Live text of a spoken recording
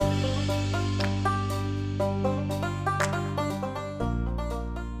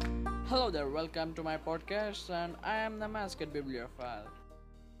welcome to my podcast, and I am the masked Bibliophile.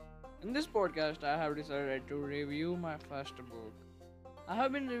 In this podcast, I have decided to review my first book. I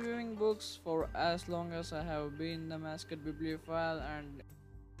have been reviewing books for as long as I have been the masked Bibliophile, and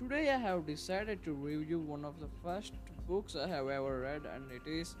today I have decided to review one of the first books I have ever read, and it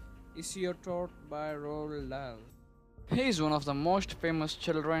is Esio Trot by Roald Dahl. He is one of the most famous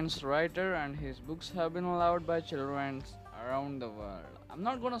children's writer, and his books have been loved by children around the world. I'm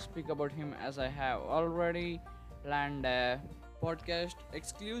not gonna speak about him as I have already planned a podcast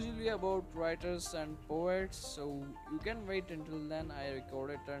exclusively about writers and poets, so you can wait until then. I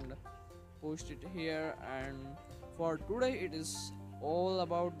record it and post it here, and for today it is all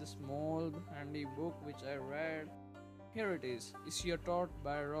about the small handy book which I read. Here it is Your Trot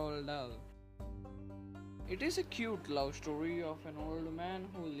by Roald Dahl. It is a cute love story of an old man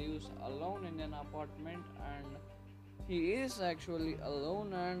who lives alone in an apartment, and he is actually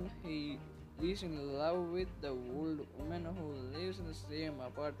alone and he is in love with the old woman who lives in the same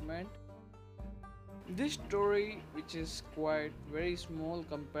apartment. This story, which is quite very small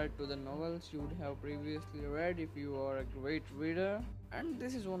compared to the novels you would have previously read if you are a great reader, and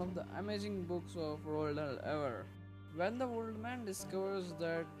this is one of the amazing books of Roald Dahl ever. When the old man discovers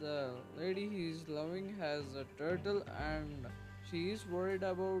that the lady he is loving has a turtle and she is worried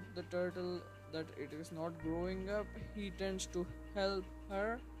about the turtle that it is not growing up, he tends to help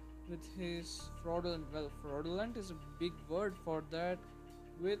her with his fraudulent is a big word for that,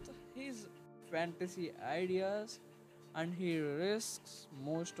 with his fantasy ideas, and he risks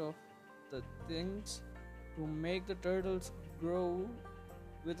most of the things to make the turtles grow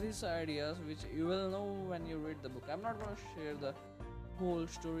with his ideas, which you will know when you read the book. I'm not going to share the whole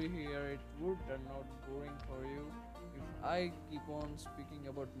story here, it would turn out boring for you if I keep on speaking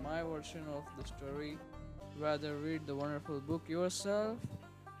about my version of the story. Rather read the wonderful book yourself.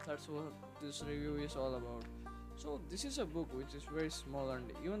 That's what this review is all about. So this is a book which is very small,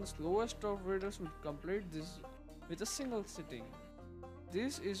 and even the slowest of readers would complete this with a single sitting.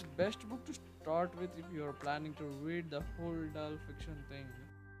 This is best book to start with if you are planning to read the whole Dahl fiction thing,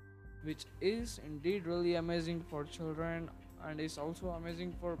 which is indeed really amazing for children and is also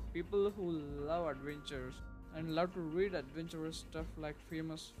amazing for people who love adventures and love to read adventurous stuff like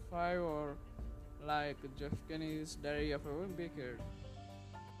Famous Five or like Jeff Kenny's Diary of a Wimpy Kid.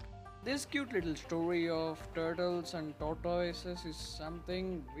 This cute little story of turtles and tortoises is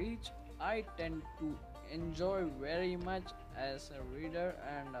something which I tend to enjoy very much as a reader,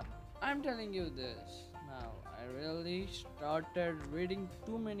 and I'm telling you this now. I really started reading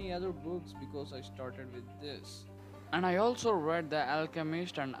too many other books because I started with this. And I also read The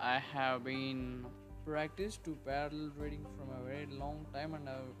Alchemist, and I have been practiced to parallel reading from a very long time, and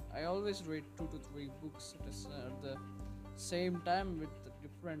I always read 2 to 3 books at the same time with a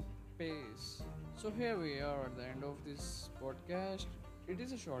different pace. So here we are at the end of this podcast. It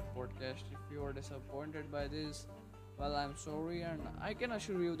is a short podcast. If you are disappointed by this, well, I'm sorry, and I can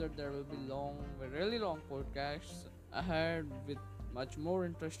assure you that there will be really long podcasts ahead with much more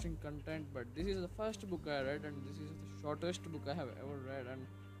interesting content. But this is the first book I read, and this is the shortest book I have ever read, and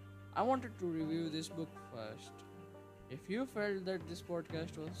I wanted to review this book first. If you felt that this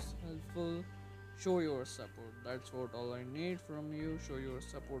podcast was helpful, show your support. That's what all I need from you. Show your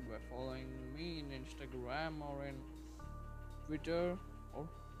support by following me in Instagram or in Twitter, or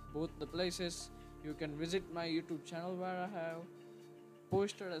both the places. You can visit my YouTube channel where I have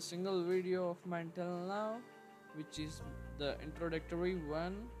posted a single video of mine till now, which is the introductory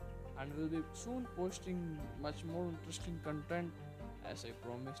one, and will be soon posting much more interesting content as I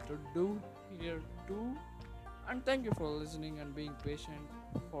promised to do here too. And thank you for listening and being patient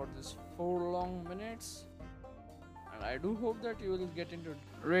for this 4 long minutes. And I do hope that you will get into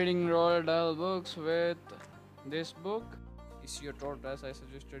reading Roald Dahl books with this book. Is Your Trot, as I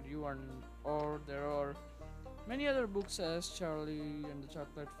suggested you, and or there are many other books as Charlie and the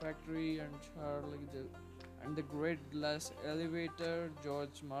Chocolate Factory and Charlie and the Great Glass Elevator,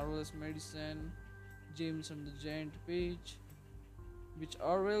 George Marvelous Medicine, James and the Giant Peach, which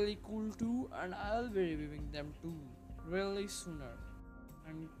are really cool too, and I'll be reviewing them too really sooner.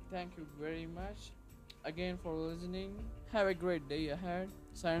 And thank you very much again for listening. Have a great day ahead.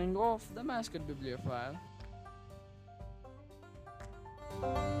 Signing off, the Masked Bibliophile.